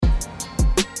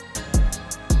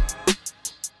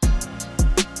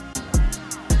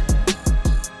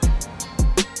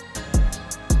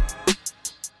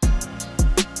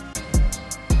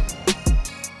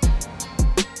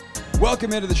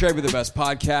Welcome into the Trade with the Best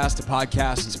podcast. A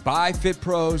podcast is by Fit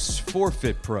Pros for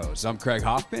Fit Pros. I'm Craig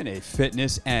Hoffman, a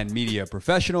fitness and media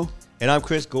professional. And I'm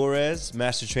Chris Gorez,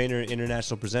 master trainer and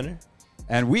international presenter.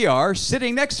 And we are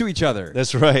sitting next to each other.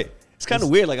 That's right. It's kind of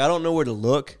weird. Like, I don't know where to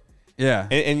look. Yeah.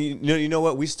 And you know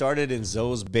what? We started in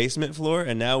Zoe's basement floor,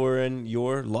 and now we're in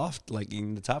your loft, like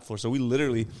in the top floor. So we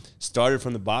literally started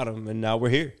from the bottom, and now we're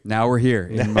here. Now we're here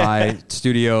in my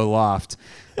studio loft.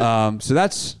 So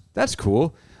that's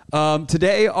cool.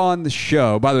 Today on the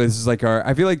show, by the way, this is like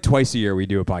I feel like twice a year we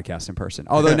do a podcast in person.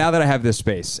 Although now that I have this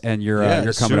space and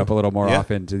you're coming up a little more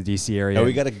often to the DC area. Oh,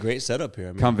 we got a great setup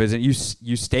here. Come visit. You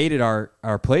stayed at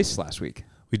our place last week.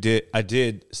 We did. I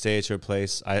did stay at your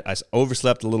place. I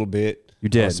overslept a little bit. You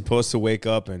did. I was supposed to wake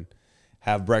up and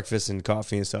have breakfast and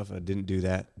coffee and stuff. I didn't do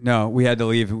that. No, we had to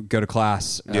leave and go to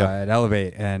class at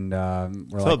Elevate, and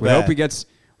we're like, we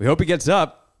hope he gets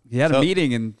up. He had a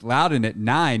meeting in Loudon at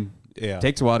 9. Yeah. It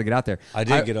takes a while to get out there. I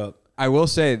did get up. I will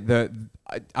say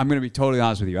I'm going to be totally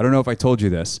honest with you. I don't know if I told you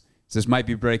this. So this might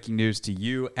be breaking news to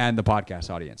you and the podcast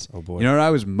audience. Oh, boy. You know what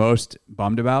I was most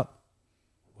bummed about?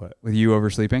 What? With you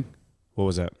oversleeping? What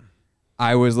was that?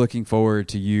 I was looking forward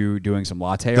to you doing some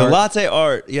latte art. The latte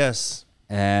art, yes.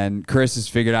 And Chris has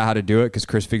figured out how to do it because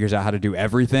Chris figures out how to do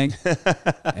everything.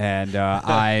 And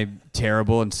I'm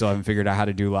terrible and still haven't figured out how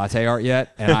to do latte art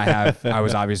yet. And I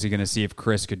was obviously going to see if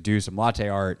Chris could do some latte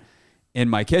art in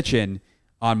my kitchen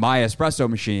on my espresso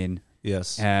machine.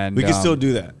 Yes. And we can still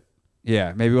do that.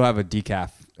 Yeah. Maybe we'll have a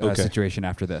decaf situation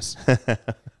after this. a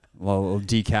little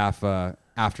decaf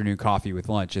afternoon coffee with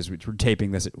lunch as we're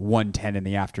taping this at 1:10 in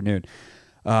the afternoon.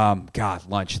 God,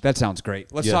 lunch. That sounds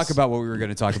great. Let's talk about what we were going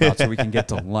to talk about so we can get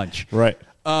to lunch. Right.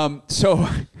 So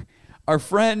our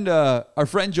friend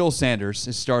Joel Sanders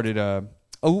has started a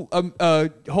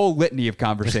whole litany of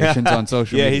conversations on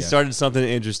social media. Yeah, he started something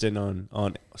interesting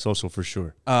on social for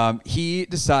sure. He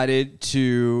decided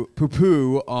to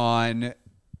poo-poo on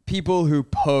people who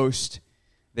post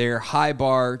their high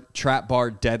bar, trap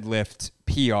bar, deadlift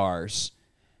PRs.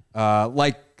 I'm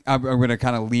going to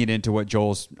kind of lean into what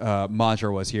Joel's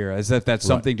mantra was here, as if that's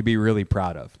something to be really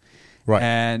proud of. Right.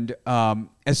 And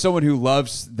as someone who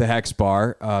loves the hex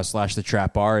bar / the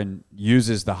trap bar and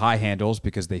uses the high handles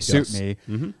because they suit me,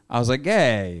 I was like,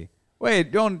 hey,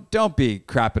 wait, don't be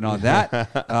crapping on that.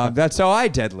 That's how I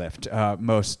deadlift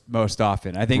most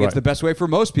often. I think it's the best way for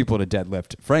most people to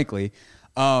deadlift, frankly.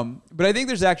 But I think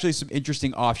there's actually some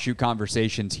interesting offshoot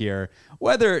conversations here.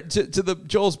 Whether to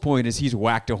Joel's point is he's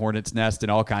whacked a hornet's nest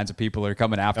and all kinds of people are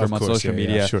coming after him on social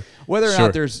media. Yeah, sure. Whether or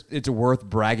not it's worth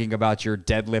bragging about your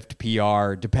deadlift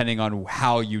PR, depending on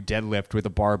how you deadlift with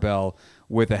a barbell,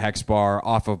 with a hex bar,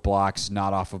 off of blocks,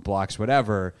 not off of blocks,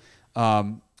 whatever.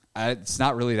 It's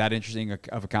not really that interesting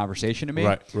of a conversation to me.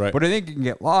 Right. What I think can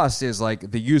get lost is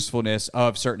like the usefulness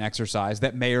of certain exercise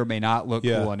that may or may not look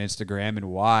cool on Instagram,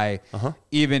 and why,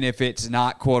 even if it's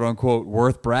not quote unquote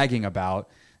worth bragging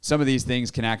about, some of these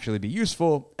things can actually be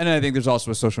useful. And I think there's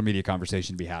also a social media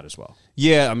conversation to be had as well.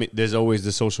 Yeah, I mean, there's always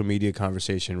the social media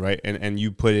conversation, right? And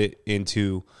you put it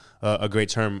into a great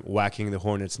term, whacking the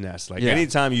hornet's nest. Like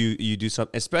anytime you do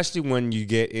something, especially when you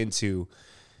get into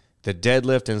the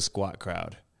deadlift and squat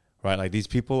crowd. Right, like these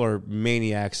people are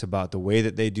maniacs about the way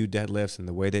that they do deadlifts and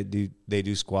the way they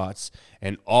do squats,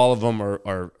 and all of them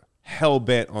are hell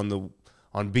bent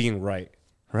on being right.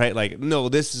 Like, no,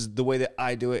 this is the way that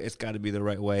I do it. It's got to be the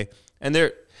right way, and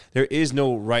there is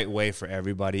no right way for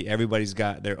everybody. Everybody's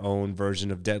got their own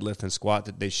version of deadlift and squat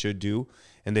that they should do,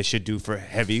 and they should do for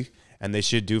heavy, and they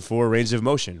should do for range of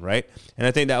motion, right? And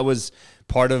I think that was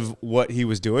part of what he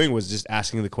was doing, was just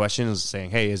asking the question and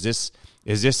saying, hey, is this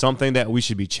something that we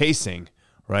should be chasing,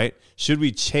 right? Should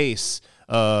we chase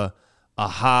a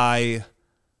high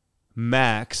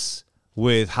max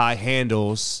with high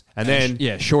handles and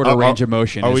then shorter range of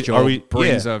motion? Joel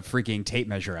brings a freaking tape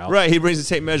measure out. Right, he brings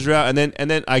the tape measure out, and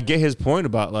then I get his point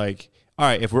about, like, all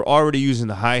right, if we're already using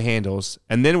the high handles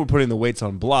and then we're putting the weights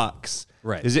on blocks,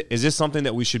 right? Is this something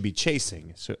that we should be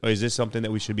chasing? Or is this something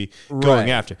that we should be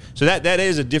going after? So that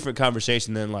is a different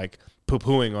conversation than like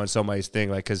poo-pooing on somebody's thing,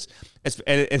 like, because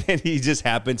and then he just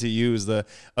happened to use a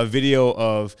video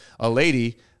of a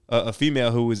lady, a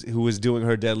female who was doing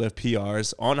her deadlift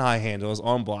PRs on high handles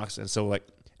on blocks, and so like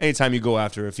anytime you go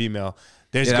after a female,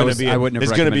 there's going to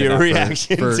be a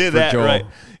reaction to that, Joel.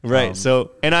 Right.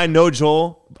 So, and I know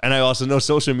Joel, and I also know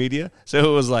social media, so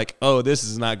it was like, oh, this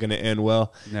is not going to end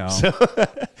well. No.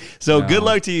 So good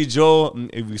luck to you, Joel.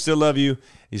 If we still love you,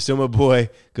 you're still my boy.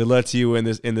 Good luck to you in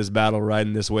this battle,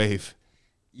 riding this wave.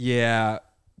 Yeah.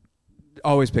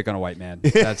 Always pick on a white man.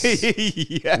 That's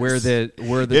yes. we're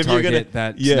the target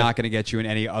that's not going to get you in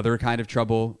any other kind of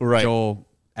trouble. Right. Joel,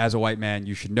 as a white man,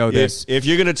 you should know this. If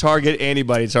you're going to target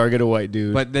anybody, target a white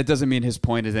dude. But that doesn't mean his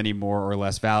point is any more or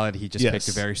less valid. He just picked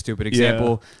a very stupid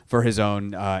example for his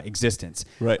own existence.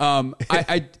 Right.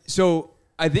 So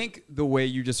I think the way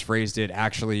you just phrased it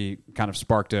actually kind of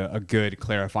sparked a good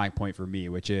clarifying point for me,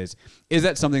 which is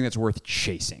that something that's worth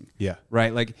chasing? Yeah.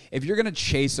 Right? Like, if you're going to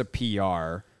chase a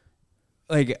PR,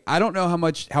 like, I don't know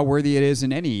how worthy it is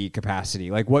in any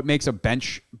capacity. Like, what makes a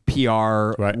bench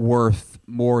PR worth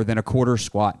more than a quarter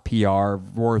squat PR,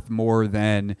 worth more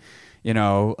than,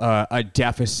 a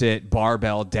deficit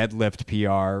barbell deadlift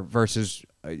PR versus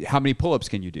how many pull-ups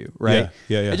can you do, right?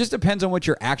 Yeah. It just depends on what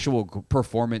your actual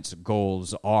performance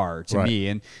goals are to me.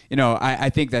 And, I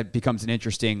think that becomes an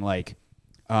interesting, like,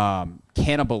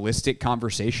 cannibalistic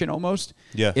conversation almost.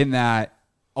 Yeah. In that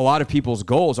a lot of people's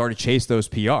goals are to chase those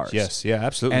PRs. Yes, yeah,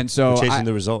 absolutely. And so chasing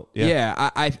the result.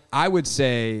 I would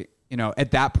say,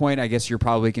 at that point, I guess you're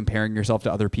probably comparing yourself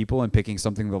to other people and picking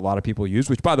something that a lot of people use,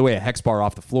 which, by the way, a hex bar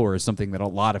off the floor is something that a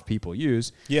lot of people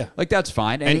use. Yeah. Like, that's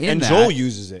fine. And Joel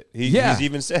uses it. He's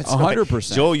even said so.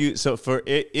 100%. Joel,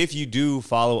 if you do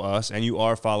follow us and you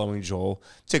are following Joel,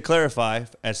 to clarify,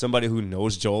 as somebody who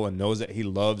knows Joel and knows that he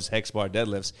loves hex bar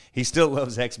deadlifts, he still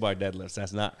loves hex bar deadlifts.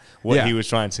 That's not what he was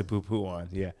trying to poo-poo on.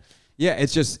 Yeah. Yeah,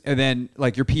 it's just, and then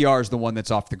like your PR is the one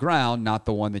that's off the ground, not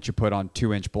the one that you put on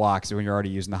 2-inch blocks when you're already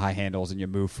using the high handles and you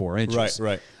move 4 inches.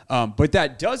 Right. But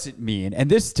that doesn't mean, and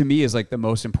this to me is like the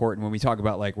most important when we talk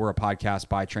about like we're a podcast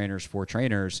by trainers for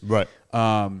trainers. Right.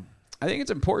 I think it's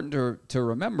important to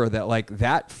remember that like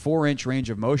that 4-inch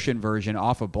range of motion version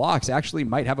off of blocks actually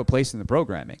might have a place in the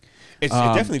programming. It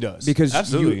definitely does. Because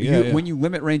absolutely, when you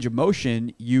limit range of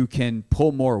motion, you can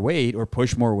pull more weight or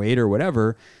push more weight or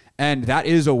whatever. And that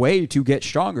is a way to get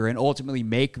stronger and ultimately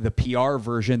make the PR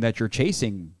version that you're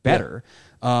chasing better.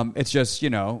 Yeah. It's just,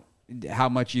 how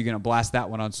much you're going to blast that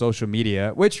one on social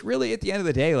media, which really at the end of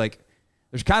the day, like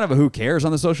there's kind of a who cares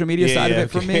on the social media side of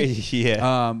it for me.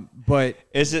 Yeah. But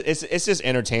it's just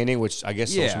entertaining, which I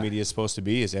guess social media is supposed to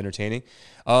be, is entertaining.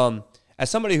 As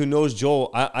somebody who knows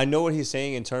Joel, I know what he's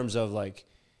saying in terms of like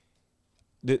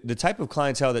the type of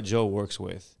clientele that Joel works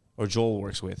with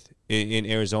in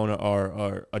Arizona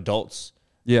are adults,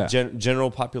 general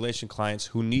population clients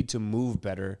who need to move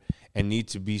better and need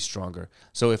to be stronger.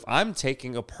 So if I'm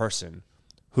taking a person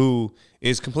who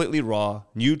is completely raw,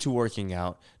 new to working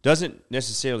out, doesn't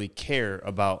necessarily care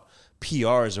about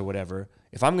PRs or whatever,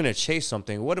 if I'm going to chase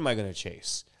something, what am I going to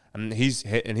chase? And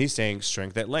he's saying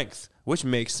strength at length, which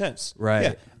makes sense. Right.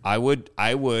 Yeah, I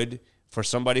would for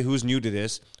somebody who's new to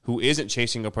this, who isn't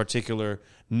chasing a particular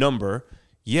number.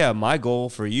 Yeah, my goal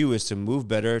for you is to move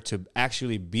better, to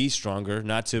actually be stronger,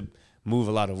 not to move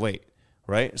a lot of weight,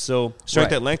 right? So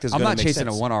strength at length is going to make sense. I'm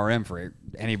not chasing a 1RM for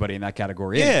anybody in that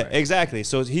category. Yeah, anyway. Exactly.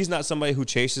 So he's not somebody who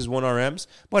chases 1RMs,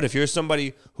 but if you're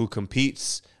somebody who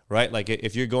competes, right? Like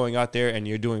if you're going out there and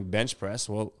you're doing bench press,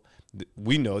 well,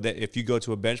 we know that if you go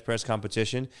to a bench press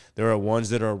competition, there are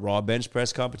ones that are raw bench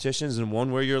press competitions and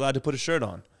one where you're allowed to put a shirt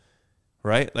on,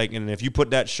 right? Like, and if you put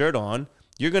that shirt on,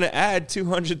 you're going to add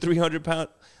 200, 300 pounds.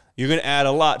 You're going to add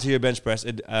a lot to your bench press.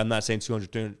 I'm not saying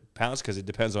 200, 300 pounds because it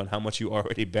depends on how much you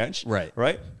already bench. Right.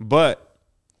 But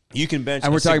you can bench.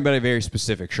 And we're talking about a very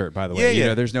specific shirt, by the way.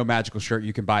 Yeah. There's no magical shirt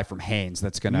you can buy from Hanes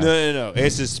that's going to. No.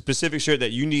 It's a specific shirt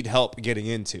that you need help getting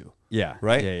into. Yeah.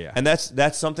 Right? Yeah. And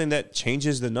that's something that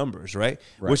changes the numbers, right?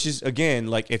 Which is, again,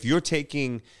 like if you're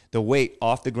taking the weight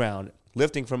off the ground,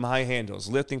 lifting from high handles,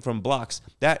 lifting from blocks,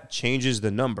 that changes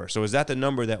the number. So is that the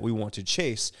number that we want to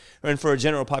chase? And for a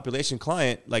general population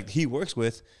client like he works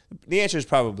with, the answer is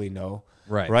probably no.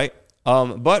 Right?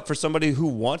 But for somebody who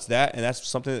wants that and that's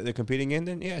something that they're competing in,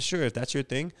 then yeah, sure. If that's your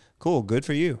thing, cool, good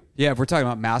for you. Yeah, if we're talking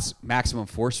about maximum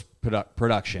force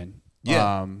production,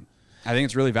 I think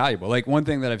it's really valuable. Like one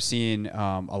thing that I've seen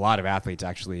a lot of athletes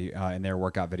actually in their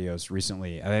workout videos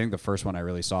recently, I think the first one I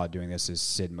really saw doing this is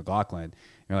Sid McLaughlin.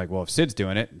 You're like, well, if Sid's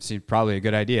doing it, it's probably a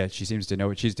good idea. She seems to know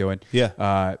what she's doing.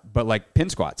 Yeah. But like pin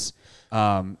squats,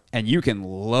 and you can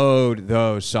load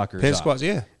those suckers Pin up. squats,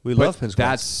 yeah. We love pin squats.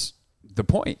 That's the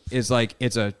point. Is like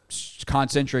it's a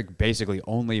concentric, basically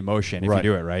only motion if you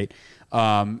do it right.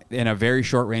 In a very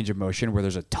short range of motion where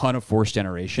there's a ton of force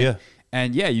generation. Yeah.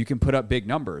 And yeah, you can put up big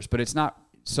numbers, but it's not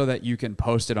so that you can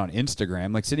post it on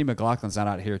Instagram. Like Sydney McLaughlin's not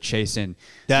out here chasing.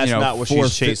 That's not what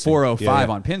she's chasing. 405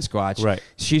 on pin squats. Right.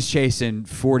 She's chasing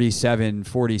 47,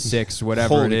 46, whatever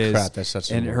Holy it is. crap, that's such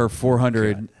a and low. her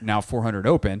 400 now 400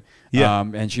 open.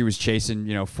 And she was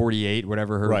chasing, 48,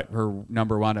 whatever her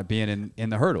number wound up being in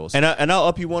the hurdles. And I'll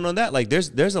up you one on that. Like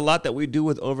there's a lot that we do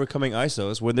with overcoming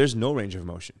ISOs when there's no range of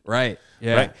motion. Right.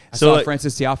 Yeah. Right? I saw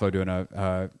Francis Tiafoe doing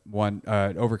a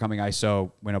overcoming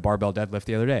ISO when a barbell deadlift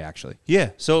the other day, actually.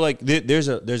 Yeah. So like there's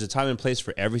a time and place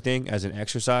for everything as an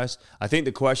exercise. I think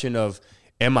the question of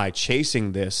am I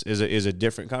chasing this is a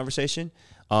different conversation.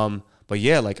 But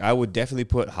yeah, like I would definitely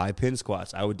put high pin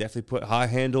squats. I would definitely put high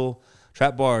handle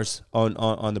trap bars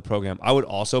on the program. I would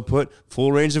also put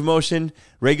full range of motion,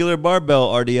 regular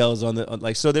barbell RDLs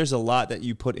on so there's a lot that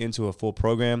you put into a full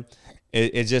program.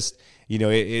 It just,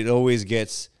 it always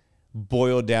gets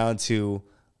boiled down to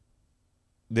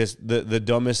the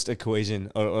dumbest equation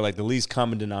or like the least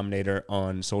common denominator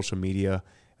on social media,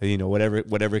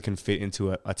 whatever can fit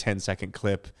into a 10-second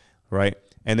clip, right?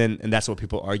 And that's what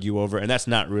people argue over, and that's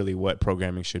not really what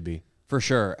programming should be. For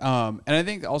sure. And I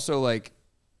think also like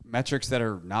metrics that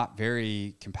are not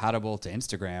very compatible to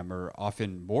Instagram are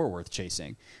often more worth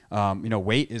chasing.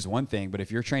 Weight is one thing, but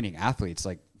if you're training athletes,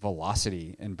 like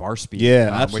velocity and bar speed,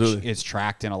 absolutely. which is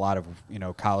tracked in a lot of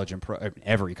college and pro,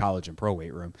 every college and pro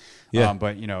weight room.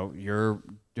 But you're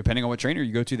depending on what trainer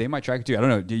you go to, they might track it too. I don't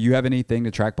know. Do you have anything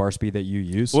to track bar speed that you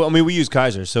use? Well, I mean, we use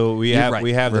Kaiser, so we have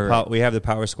the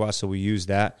power squat, so we use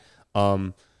that.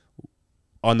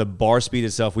 On the bar speed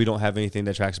itself, we don't have anything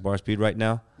that tracks bar speed right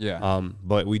now. Yeah.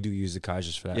 But we do use the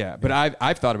Kaisers for that. Yeah, but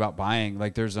I've thought about buying,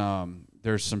 like there's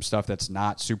some stuff that's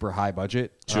not super high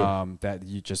budget. Sure. That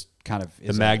you just kind of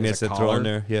the magnets that throw in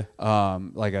there. Yeah.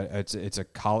 It's a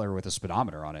collar with a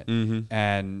speedometer on it. Mm-hmm.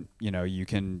 And you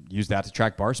can use that to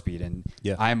track bar speed. And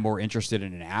I'm more interested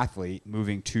in an athlete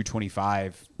moving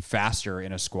 225 faster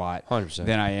in a squat 100%.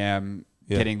 than I am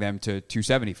getting them to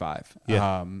 275,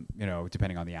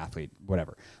 depending on the athlete,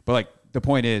 whatever. But like the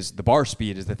point is the bar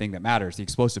speed is the thing that matters. The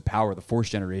explosive power, the force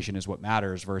generation is what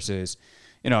matters versus,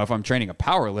 if I'm training a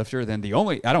power lifter, then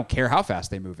I don't care how fast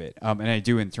they move it. And I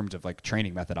do in terms of like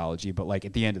training methodology, but like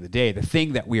at the end of the day, the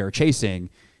thing that we are chasing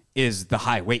is the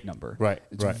high weight number. Right.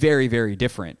 It's very, very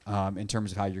different in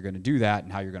terms of how you're going to do that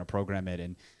and how you're going to program it.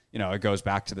 And, it goes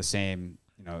back to the same,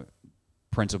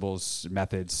 principles,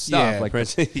 methods, stuff the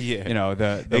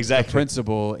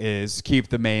principle is keep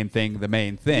the main thing the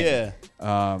main thing. Yeah.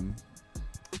 And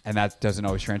that doesn't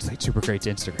always translate super great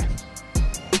to Instagram.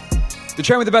 The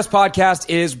Train with the Best podcast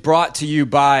is brought to you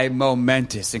by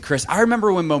Momentous. And Chris, I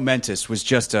remember when Momentous was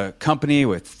just a company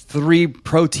with 3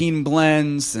 protein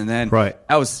blends, and then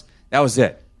that was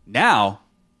it. Now,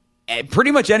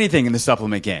 pretty much anything in the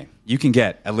supplement game you can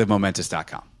get at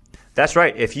livemomentous.com. That's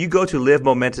right. If you go to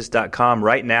livemomentous.com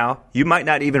right now, you might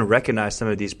not even recognize some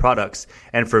of these products.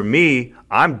 And for me,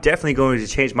 I'm definitely going to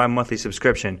change my monthly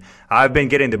subscription. I've been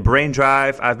getting the Brain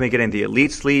Drive. I've been getting the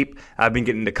Elite Sleep. I've been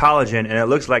getting the collagen. And it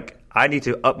looks like I need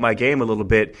to up my game a little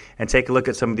bit and take a look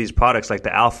at some of these products like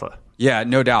the Alpha. Yeah,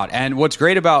 no doubt. And what's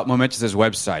great about Momentous'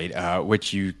 website,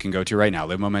 which you can go to right now,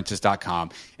 livemomentous.com,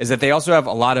 is that they also have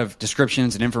a lot of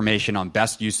descriptions and information on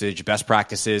best usage, best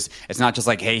practices. It's not just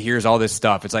like, hey, here's all this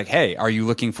stuff. It's like, hey, are you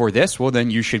looking for this? Well, then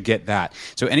you should get that.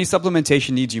 So any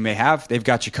supplementation needs you may have, they've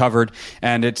got you covered.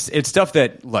 And it's stuff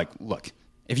that, like, look,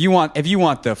 if you want the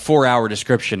 4-hour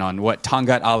description on what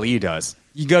Tangat Ali does,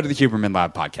 you go to the Huberman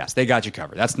Lab podcast. They got you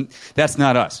covered. That's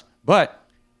not us. But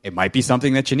it might be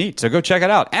something that you need. So go check it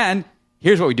out. And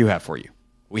here's what we do have for you.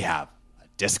 We have a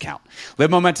discount.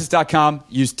 LiveMomentous.com.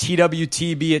 Use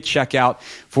TWTB at checkout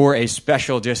for a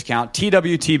special discount.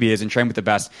 TWTB is in Train with the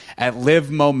Best at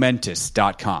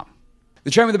LiveMomentous.com.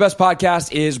 The Train with the Best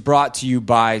podcast is brought to you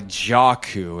by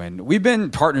Jaku. And we've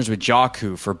been partners with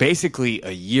Jaku for basically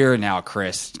a year now,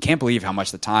 Chris. Can't believe how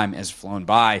much the time has flown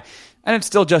by. And it's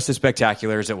still just as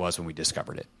spectacular as it was when we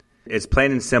discovered it. It's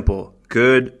plain and simple.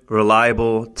 Good,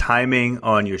 reliable timing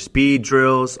on your speed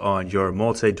drills, on your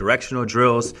multi-directional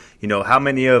drills. How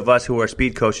many of us who are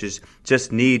speed coaches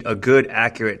just need a good,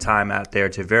 accurate time out there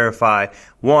to verify,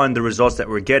 1, the results that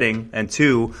we're getting, and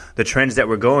 2, the trends that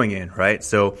we're going in, right?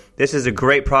 So this is a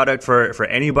great product for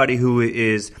anybody who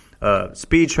is a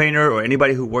speed trainer or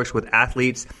anybody who works with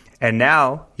athletes. And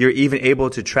now you're even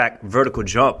able to track vertical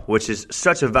jump, which is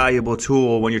such a valuable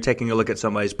tool when you're taking a look at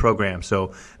somebody's program.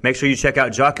 So make sure you check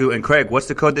out Jaku. And Craig, what's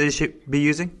the code that they should be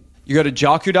using? You go to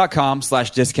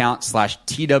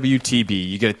jaku.com/discount/TWTB.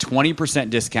 You get a 20%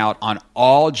 discount on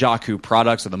all Jaku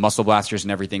products, of the muscle blasters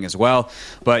and everything as well.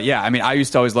 But yeah, I mean, I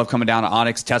used to always love coming down to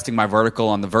Onyx, testing my vertical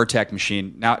on the Vertec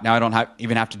machine. Now I don't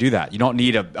even have to do that. You don't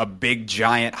need a big,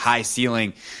 giant, high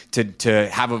ceiling to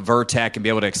have a Vertec and be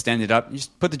able to extend it up. You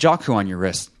just put the Jaku on your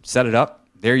wrist, set it up,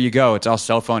 There you go. It's all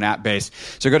cell phone app based.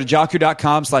 So go to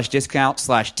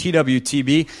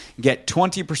jacoo.com/discount/TWTB. Get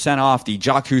 20% off the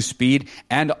Jakku Speed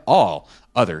and all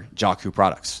other Jakku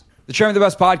products. The Train with the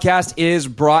Best podcast is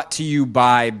brought to you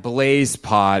by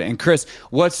BlazePod. And Chris,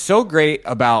 what's so great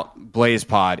about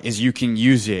BlazePod is you can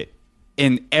use it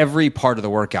in every part of the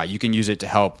workout. You can use it to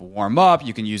help warm up.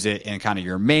 You can use it in kind of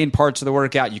your main parts of the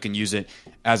workout. You can use it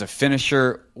as a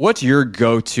finisher. What's your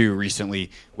go-to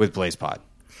recently with BlazePod?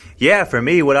 Yeah, for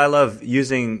me, what I love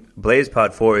using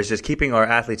BlazePod for is just keeping our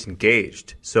athletes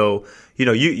engaged. So,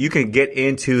 you can get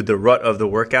into the rut of the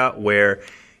workout where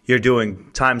you're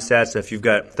doing time sets. If you've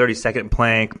got 30-second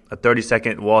plank, a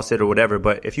 30-second wall sit or whatever,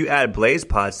 but if you add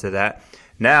BlazePods to that,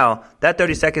 now that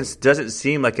 30 seconds doesn't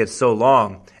seem like it's so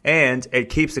long, and it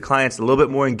keeps the clients a little bit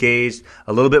more engaged,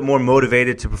 a little bit more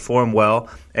motivated to perform well,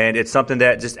 and it's something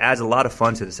that just adds a lot of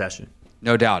fun to the session.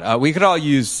 No doubt. We could all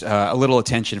use a little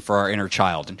attention for our inner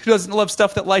child. And who doesn't love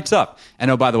stuff that lights up?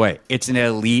 And oh, by the way, it's an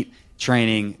elite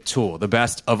training tool, the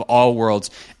best of all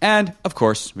worlds. And, of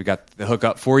course, we got the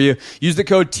hookup for you. Use the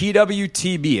code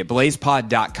TWTB at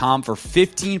blazepod.com for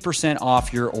 15%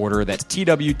 off your order. That's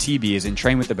TWTB as in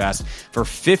Train with the Best for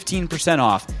 15%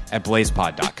 off at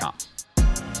blazepod.com.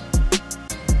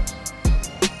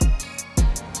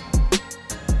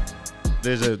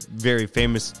 There's a very,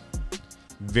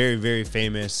 very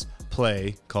famous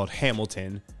play called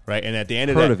Hamilton, right? And at the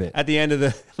end of at the end of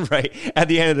the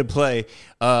play,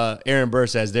 Aaron Burr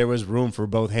says there was room for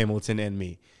both Hamilton and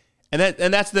me. And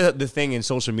that's the thing in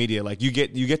social media. Like you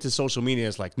get to social media,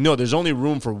 it's like, no, there's only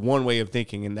room for one way of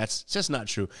thinking, and that's just not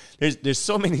true. There's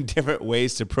so many different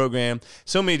ways to program,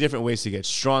 so many different ways to get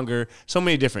stronger, so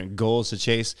many different goals to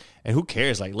chase, and who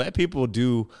cares? Like, let people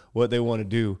do what they want to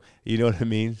do. You know what I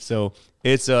mean? So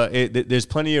it's there's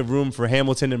plenty of room for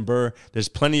Hamilton and Burr. There's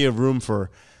plenty of room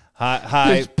for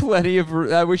There's plenty of.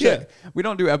 We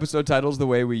don't do episode titles the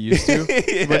way we used to,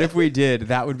 but if we did,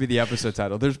 that would be the episode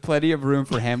title. There's plenty of room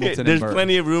for Hamilton and Burr. There's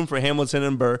plenty of room for Hamilton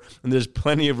and Burr, and there's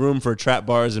plenty of room for trap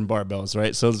bars and barbells,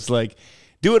 right? So it's like,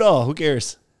 do it all. Who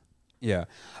cares? Yeah.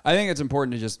 I think it's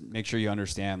important to just make sure you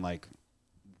understand,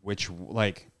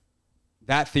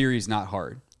 that theory is not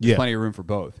hard. There's plenty of room for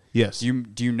both. Yes. Do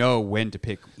you know when to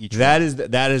pick each one? That is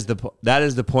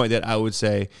the point that I would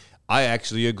say I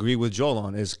actually agree with Joel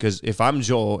on, is because if I'm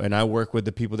Joel and I work with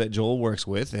the people that Joel works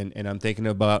with, and I'm thinking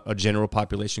about a general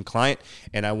population client,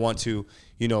 and I want to,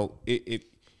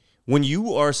 when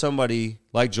you are somebody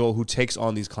like Joel who takes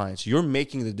on these clients, you're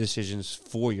making the decisions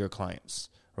for your clients,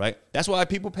 right? That's why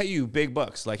people pay you big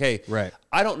bucks. Like, hey, right.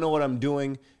 I don't know what I'm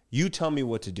doing. You tell me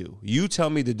what to do. You tell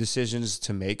me the decisions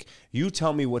to make. You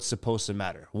tell me what's supposed to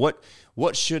matter. What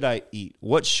should I eat?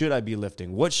 What should I be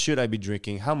lifting? What should I be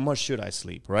drinking? How much should I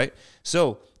sleep, right?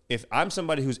 So if I'm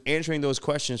somebody who's answering those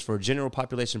questions for a general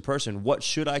population person, what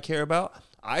should I care about?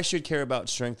 I should care about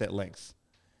strength at length.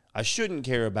 I shouldn't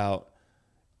care about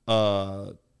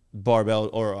barbell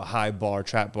or a high bar,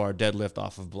 trap bar, deadlift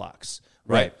off of blocks.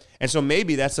 Right. And so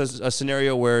maybe that's a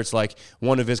scenario where it's like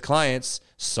one of his clients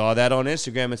saw that on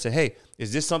Instagram and said, hey,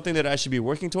 is this something that I should be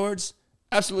working towards?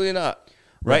 Absolutely not.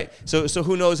 Right. So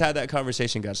who knows how that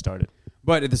conversation got started.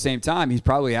 But at the same time, he's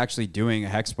probably actually doing a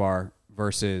hex bar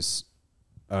versus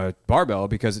a barbell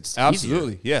because it's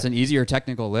absolutely easier. Yeah. It's an easier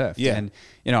technical lift. Yeah. And,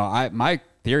 my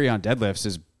theory on deadlifts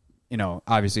is,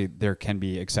 obviously there can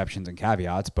be exceptions and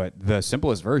caveats, but the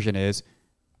simplest version is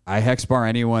I hex bar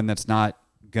anyone that's not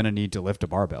going to need to lift a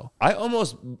barbell. I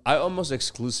almost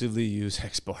exclusively use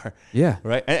hex bar. Yeah.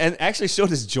 Right. And actually so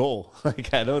does Joel.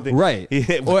 Like, I don't think. Right.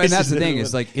 Well, and that's the thing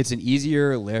is like, it's an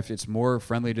easier lift. It's more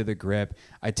friendly to the grip.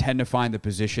 I tend to find the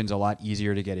positions a lot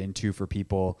easier to get into for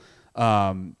people.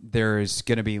 There's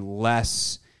going to be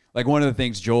less, like one of the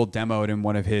things Joel demoed in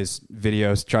one of his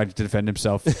videos, tried to defend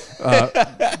himself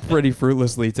pretty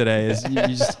fruitlessly today is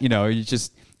you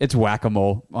just it's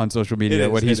whack-a-mole on social media,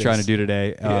 what he's trying to do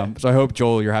today. So I hope,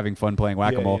 Joel, you're having fun playing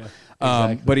whack-a-mole. Yeah.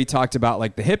 Exactly. But he talked about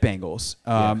like the hip angles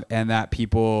and that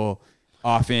people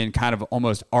often kind of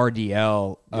almost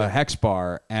RDL a hex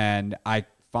bar, and I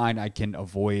find I can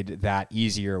avoid that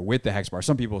easier with the hex bar.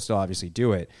 Some people still obviously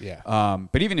do it. Yeah.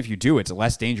 But even if you do, it's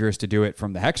less dangerous to do it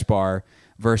from the hex bar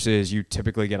versus you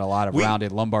typically get a lot of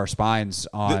rounded lumbar spines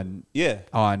on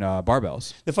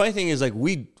barbells. The funny thing is, like,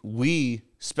 we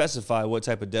specify what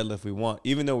type of deadlift we want,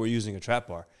 even though we're using a trap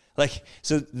bar. Like,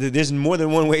 so there's more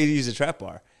than one way to use a trap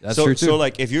bar. That's true too. So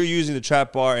like, if you're using the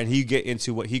trap bar and you get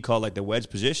into what he called like the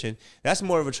wedge position, that's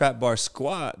more of a trap bar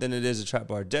squat than it is a trap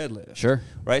bar deadlift. Sure.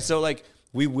 Right. So like,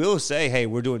 we will say, hey,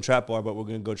 we're doing trap bar, but we're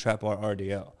going to go trap bar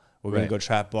RDL. We're going to go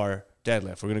trap bar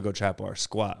deadlift. We're going to go trap bar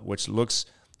squat, which looks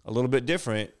a little bit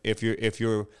different if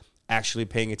you're actually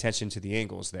paying attention to the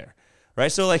angles there,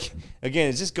 right? So like, again,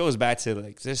 it just goes back to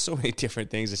like, there's so many different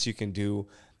things that you can do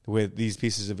with these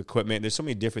pieces of equipment. There's so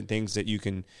many different things that you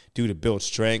can do to build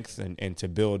strength and to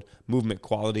build movement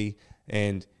quality,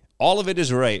 and all of it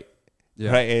is right.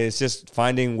 Yeah. Right. It's just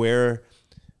finding where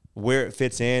it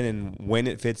fits in and when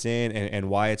it fits in and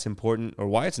why it's important or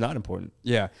why it's not important.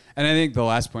 Yeah. And I think the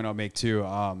last point I'll make too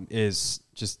is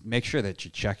just make sure that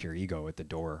you check your ego at the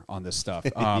door on this stuff.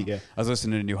 I was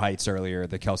listening to New Heights earlier,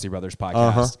 the Kelsey Brothers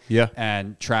podcast. Yeah.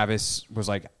 And Travis was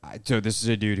like, so this is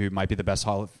a dude who might be the best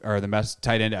the best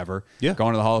tight end ever. Yeah.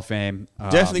 Going to the Hall of Fame.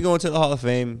 Definitely going to the Hall of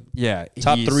Fame. Yeah.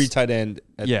 Top 3 tight end.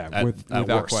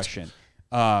 Without question.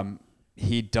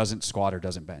 He doesn't squat or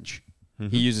doesn't bench. Mm-hmm.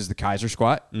 He uses the Kaiser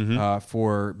squat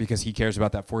because he cares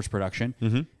about that force production.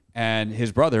 Mm-hmm. And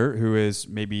his brother, who is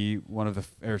maybe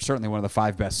certainly one of the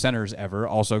 5 best centers ever,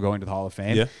 also going to the Hall of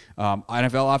Fame. Yeah.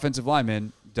 NFL offensive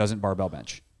lineman doesn't barbell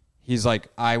bench. He's like,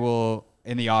 I will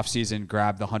in the off season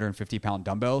grab the 150-pound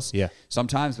dumbbells. Yeah.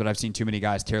 Sometimes, but I've seen too many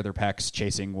guys tear their pecs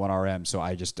chasing 1RM, so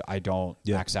I don't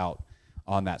max out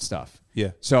on that stuff.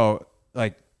 Yeah. So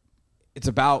like, it's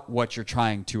about what you're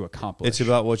trying to accomplish. It's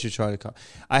about what you're trying to accomplish.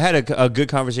 I had a good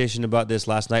conversation about this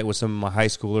last night with some of my high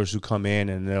schoolers who come in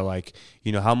and they're like,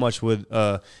 how much would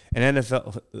an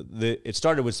NFL? It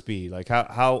started with speed. Like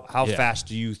how fast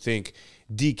do you think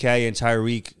DK and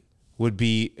Tyreek would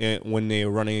be when they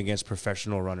were running against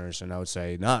professional runners? And I would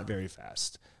say not very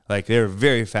fast. Like they're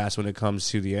very fast when it comes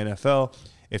to the NFL.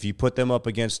 If you put them up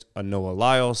against a Noah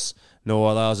Lyles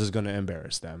is going to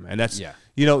embarrass them. And that's,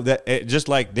 just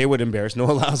like they would embarrass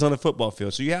Noah Lyles on the football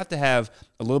field. So you have to have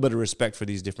a little bit of respect for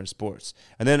these different sports.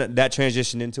 And then that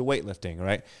transitioned into weightlifting,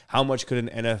 right? How much could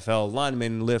an NFL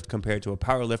lineman lift compared to a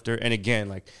power lifter? And again,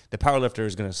 like the power lifter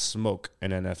is going to smoke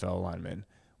an NFL lineman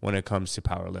when it comes to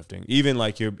powerlifting. Even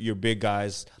like your big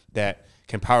guys that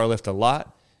can powerlift a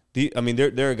lot.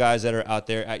 There are guys that are out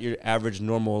there at your average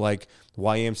normal like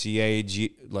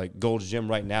YMCA like Gold's Gym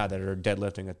right now that are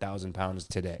deadlifting 1,000 pounds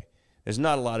today. There's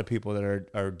not a lot of people that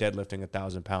are deadlifting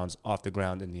 1,000 pounds off the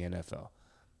ground in the NFL.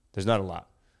 There's not a lot,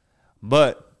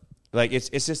 but like it's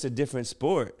just a different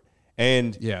sport.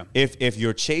 And if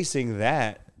you're chasing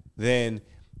that, then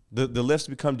the lifts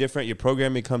become different. Your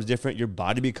program becomes different. Your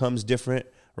body becomes different.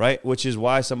 Right, which is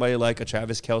why somebody like a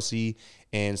Travis Kelce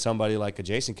and somebody like a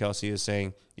Jason Kelce is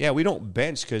saying, yeah, we don't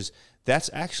bench because that's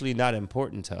actually not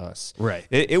important to us. Right.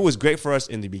 It was great for us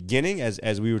in the beginning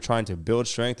as we were trying to build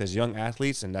strength as young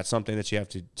athletes, and that's something that you have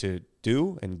to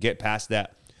do and get past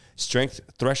that strength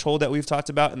threshold that we've talked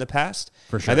about in the past.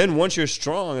 For sure. And then once you're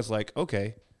strong, it's like,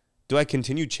 okay, do I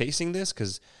continue chasing this?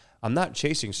 Because I'm not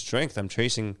chasing strength. I'm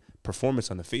chasing performance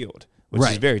on the field, which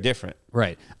is very different.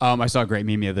 Right. I saw a great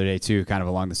meme the other day too, kind of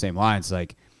along the same lines.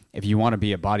 Like if you want to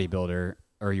be a bodybuilder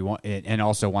or you want, and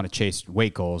also want to chase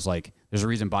weight goals, like there's a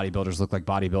reason bodybuilders look like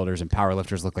bodybuilders and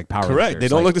powerlifters look like powerlifters. Correct. They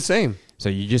don't look the same. So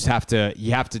you just have to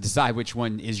decide which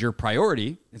one is your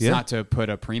priority. It's not to put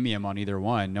a premium on either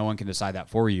one. No one can decide that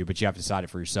for you, but you have to decide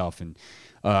it for yourself and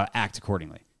act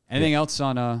accordingly. Anything else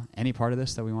on any part of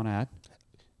this that we want to add?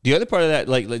 The other part of that,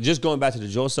 like just going back to the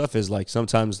Joel stuff, is like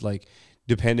sometimes like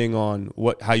depending on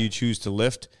how you choose to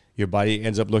lift, your body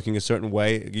ends up looking a certain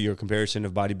way. Your comparison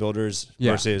of bodybuilders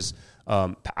versus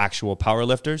actual power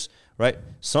lifters, right?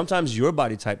 Sometimes your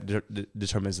body type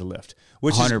determines the lift,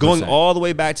 which 100%. Is going all the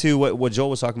way back to what Joel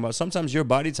was talking about. Sometimes your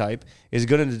body type is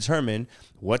going to determine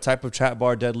what type of trap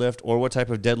bar deadlift or what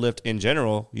type of deadlift in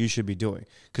general you should be doing.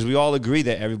 Because we all agree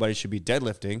that everybody should be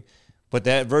deadlifting, but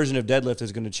that version of deadlift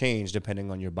is going to change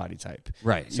depending on your body type.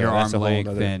 Right. So your arm length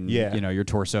and your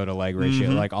torso to leg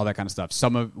ratio, like all that kind of stuff.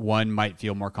 One might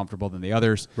feel more comfortable than the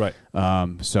others. Right.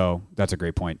 So that's a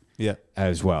great point. Yeah.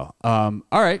 As well. All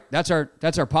right. That's our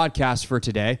podcast for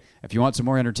today. If you want some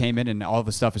more entertainment and all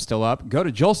the stuff is still up, go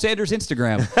to Joel Sanders'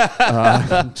 Instagram.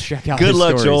 Check out Good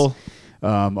luck, stories. Joel.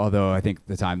 Although I think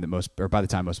by the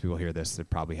time most people hear this, it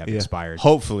probably have expired.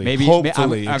 Hopefully. Maybe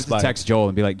I have to text Joel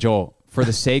and be like, Joel, for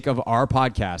the sake of our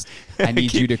podcast, I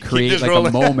need you to create like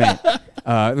a moment.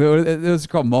 Those are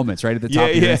called moments, right? At the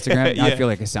top of your Instagram. I feel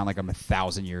like I sound like I'm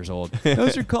 1,000 years old.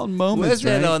 Those are called moments, What's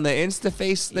that on the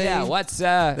Instaface thing? Yeah, what's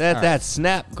that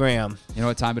Snapgram. You know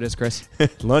what time it is, Chris?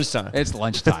 Lunchtime. It's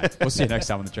lunchtime. We'll see you next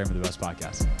time on the Train with the Best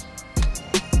podcast.